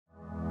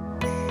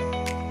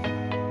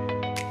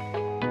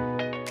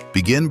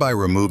Begin by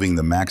removing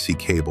the maxi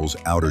cable's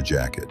outer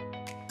jacket.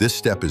 This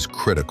step is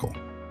critical.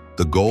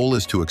 The goal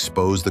is to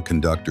expose the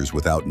conductors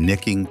without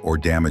nicking or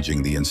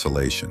damaging the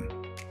insulation.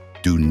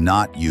 Do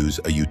not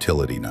use a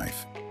utility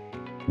knife.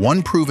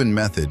 One proven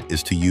method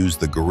is to use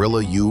the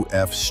Gorilla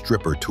UF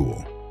stripper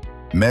tool.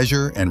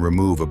 Measure and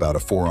remove about a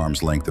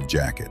forearm's length of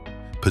jacket.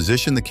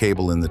 Position the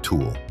cable in the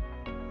tool.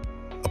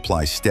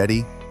 Apply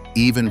steady,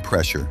 even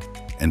pressure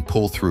and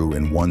pull through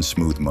in one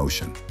smooth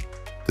motion.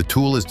 The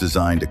tool is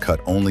designed to cut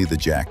only the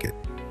jacket,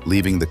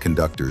 leaving the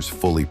conductors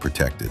fully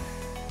protected.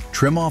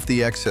 Trim off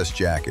the excess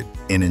jacket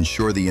and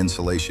ensure the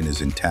insulation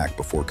is intact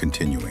before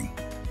continuing.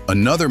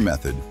 Another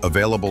method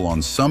available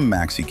on some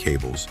maxi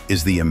cables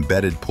is the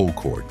embedded pull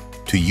cord.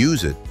 To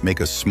use it, make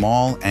a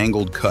small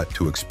angled cut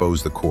to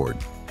expose the cord.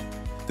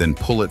 Then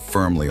pull it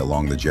firmly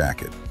along the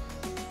jacket.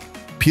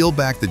 Peel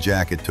back the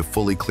jacket to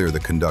fully clear the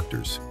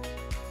conductors.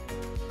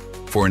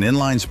 For an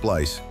inline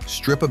splice,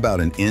 strip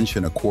about 1.25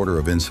 inches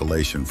of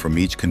insulation from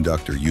each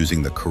conductor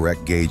using the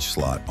correct gauge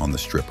slot on the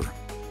stripper.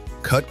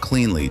 Cut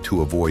cleanly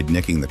to avoid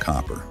nicking the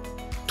copper.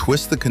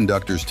 Twist the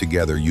conductors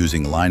together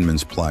using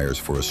lineman's pliers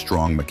for a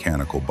strong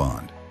mechanical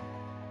bond.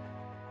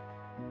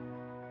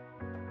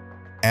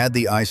 Add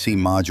the IC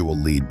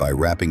module lead by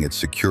wrapping it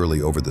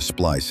securely over the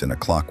splice in a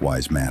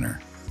clockwise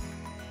manner.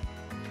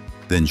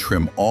 Then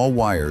trim all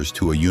wires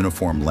to a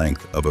uniform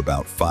length of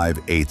about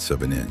 5/8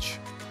 of an inch.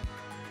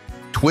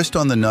 Twist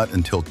on the nut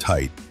until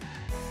tight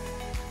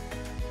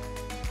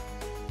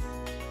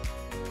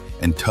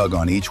and tug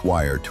on each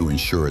wire to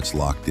ensure it's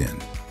locked in.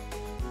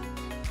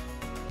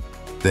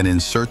 Then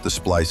insert the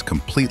splice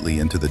completely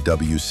into the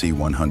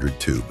WC100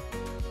 tube.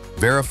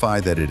 Verify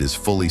that it is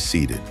fully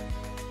seated.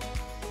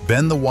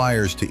 Bend the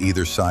wires to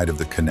either side of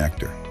the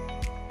connector.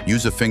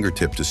 Use a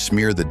fingertip to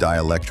smear the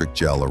dielectric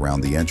gel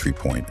around the entry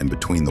point and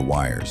between the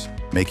wires,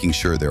 making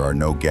sure there are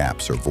no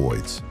gaps or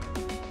voids.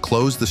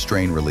 Close the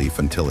strain relief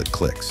until it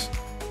clicks,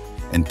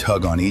 and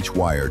tug on each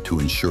wire to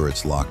ensure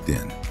it's locked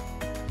in.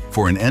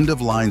 For an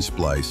end-of-line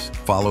splice,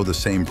 follow the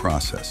same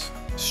process.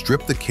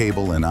 Strip the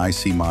cable and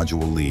IC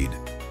module lead.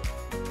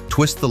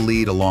 Twist the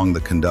lead along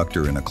the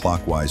conductor in a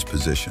clockwise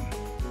position.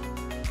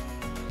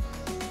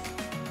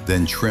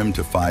 Then trim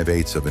to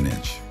 5/8 of an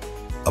inch.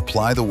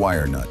 Apply the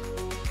wire nut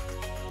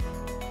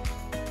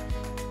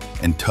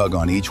and tug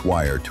on each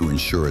wire to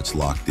ensure it's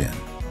locked in.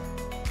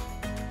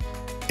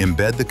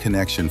 Embed the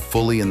connection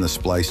fully in the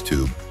splice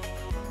tube.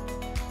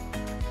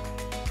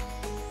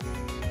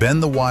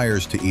 Bend the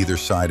wires to either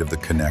side of the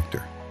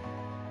connector.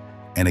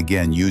 And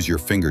again, use your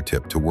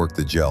fingertip to work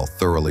the gel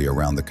thoroughly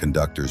around the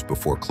conductors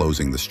before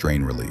closing the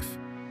strain relief.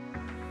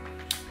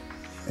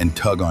 And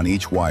tug on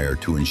each wire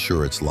to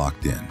ensure it's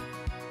locked in.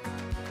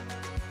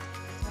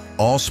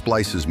 All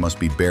splices must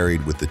be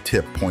buried with the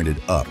tip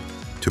pointed up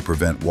to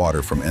prevent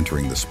water from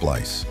entering the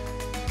splice.